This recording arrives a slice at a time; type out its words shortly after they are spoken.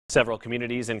Several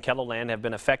communities in KELOLAND have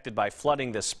been affected by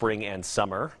flooding this spring and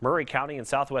summer. Murray County in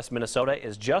southwest Minnesota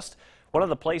is just one of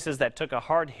the places that took a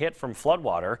hard hit from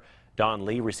floodwater. Dawn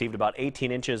Lee received about 18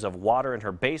 inches of water in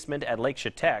her basement at Lake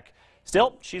Shetek.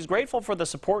 Still, she's grateful for the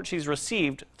support she's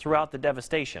received throughout the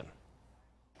devastation.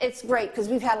 It's great because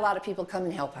we've had a lot of people come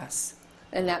and help us,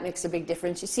 and that makes a big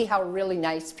difference. You see how really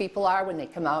nice people are when they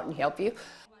come out and help you.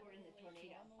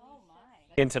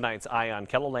 In tonight's Eye on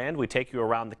KELOLAND, we take you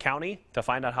around the county to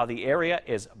find out how the area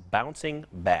is bouncing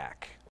back.